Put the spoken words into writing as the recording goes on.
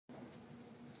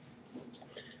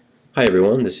Hi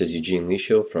everyone, this is Eugene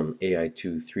Lisho from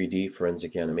AI2 3D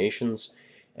Forensic Animations,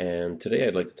 and today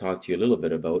I'd like to talk to you a little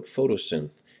bit about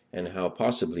Photosynth and how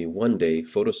possibly one day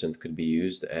Photosynth could be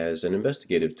used as an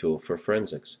investigative tool for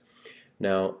forensics.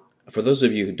 Now, for those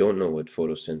of you who don't know what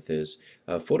Photosynth is,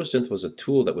 Photosynth was a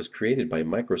tool that was created by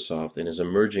Microsoft and is a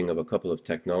merging of a couple of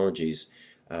technologies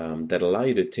that allow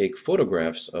you to take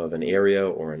photographs of an area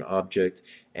or an object,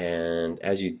 and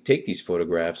as you take these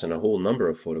photographs and a whole number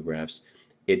of photographs,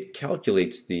 it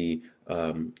calculates the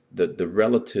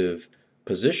relative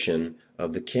position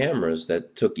of the cameras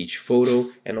that took each photo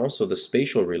and also the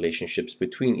spatial relationships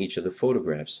between each of the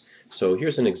photographs. So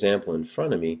here's an example in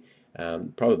front of me.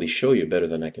 Probably show you better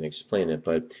than I can explain it,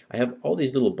 but I have all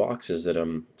these little boxes that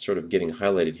I'm sort of getting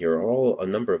highlighted here, are all a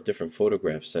number of different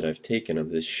photographs that I've taken of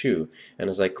this shoe. And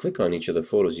as I click on each of the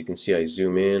photos, you can see I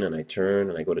zoom in and I turn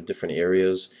and I go to different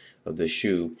areas of the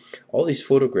shoe. All these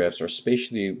photographs are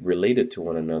spatially related to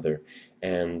one another,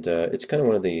 and it's kind of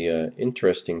one of the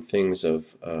interesting things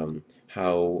of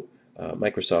how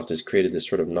Microsoft has created this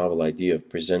sort of novel idea of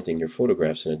presenting your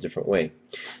photographs in a different way.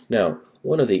 Now,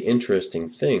 one of the interesting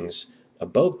things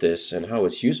about this and how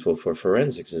it's useful for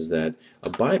forensics is that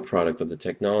a byproduct of the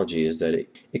technology is that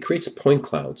it creates point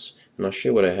clouds. And I'll show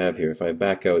you what I have here. If I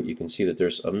back out, you can see that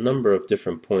there's a number of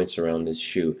different points around this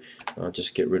shoe. I'll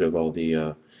just get rid of all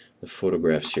the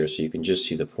photographs here so you can just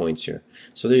see the points here.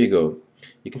 So there you go.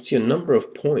 You can see a number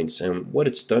of points, and what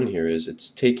it's done here is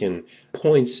it's taken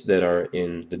points that are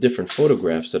in the different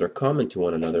photographs that are common to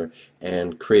one another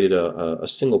and created a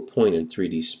single point in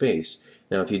 3D space.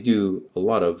 Now if you do a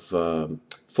lot of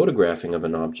photographing of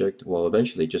an object, well,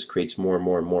 eventually it just creates more and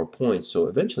more and more points, so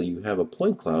eventually you have a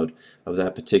point cloud of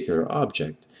that particular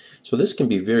object. So this can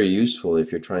be very useful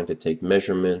if you're trying to take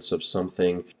measurements of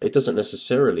something. It doesn't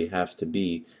necessarily have to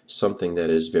be something that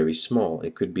is very small.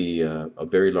 It could be a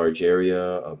very large area,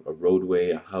 a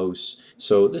roadway, a house.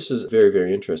 So this is very,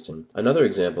 very interesting. Another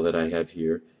example that I have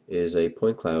here is a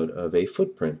point cloud of a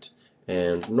footprint.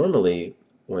 And normally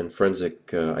when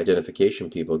forensic identification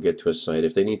people get to a site,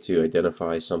 if they need to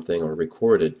identify something or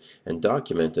record it and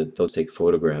document it, they'll take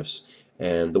photographs.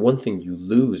 And the one thing you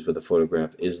lose with a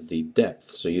photograph is the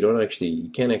depth. So you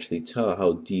can't actually tell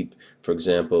how deep, for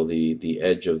example, the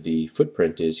edge of the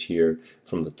footprint is here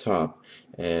from the top.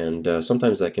 And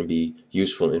sometimes that can be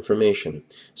useful information.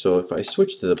 So if I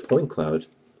switch to the point cloud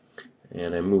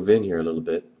and I move in here a little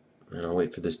bit, and I'll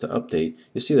wait for this to update,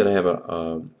 you see that I have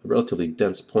a relatively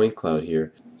dense point cloud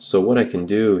here. So what I can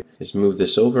do is move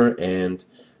this over and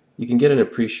you can get an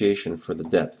appreciation for the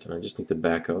depth. And I just need to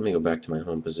back up. Let me go back to my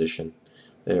home position.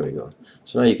 There we go.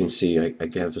 So now you can see I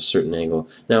have a certain angle.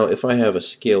 Now if I have a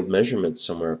scaled measurement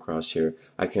somewhere across here,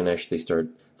 I can actually start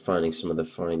finding some of the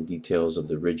fine details of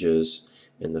the ridges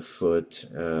in the foot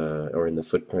or in the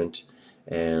footprint,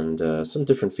 and some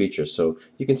different features. So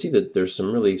you can see that there's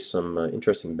some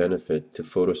interesting benefit to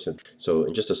Photosynth. So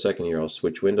in just a second here I'll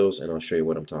switch windows and I'll show you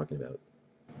what I'm talking about.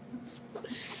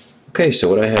 Okay, so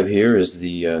what I have here is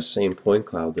the same point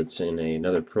cloud that's in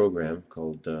another program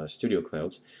called Studio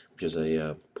Clouds, which is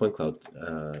a point cloud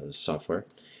software.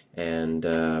 And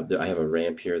I have a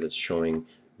ramp here that's showing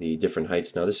the different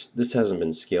heights. Now this hasn't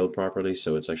been scaled properly,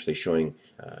 so it's actually showing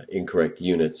incorrect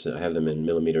units. I have them in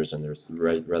millimeters and there's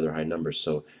rather high numbers,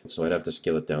 so I'd have to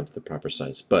scale it down to the proper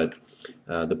size. But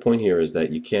the point here is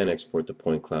that you can export the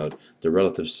point cloud. The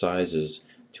relative sizes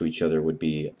to each other would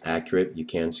be accurate. You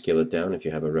can scale it down if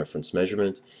you have a reference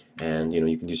measurement, and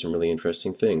you can do some really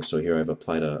interesting things. So here I've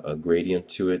applied a gradient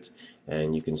to it,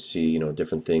 and you can see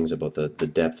different things about the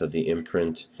depth of the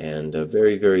imprint, and a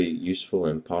very, very useful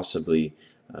and possibly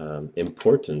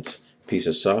important piece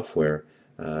of software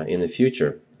in the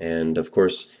future. And of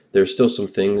course there's still some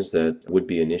things that would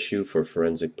be an issue for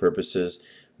forensic purposes.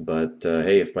 But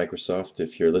hey,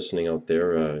 if you're listening out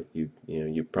there,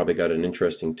 you probably got an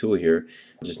interesting tool here.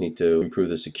 You just need to improve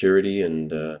the security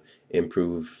and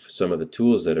improve some of the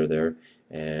tools that are there,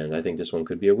 and I think this one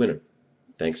could be a winner.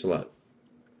 Thanks a lot.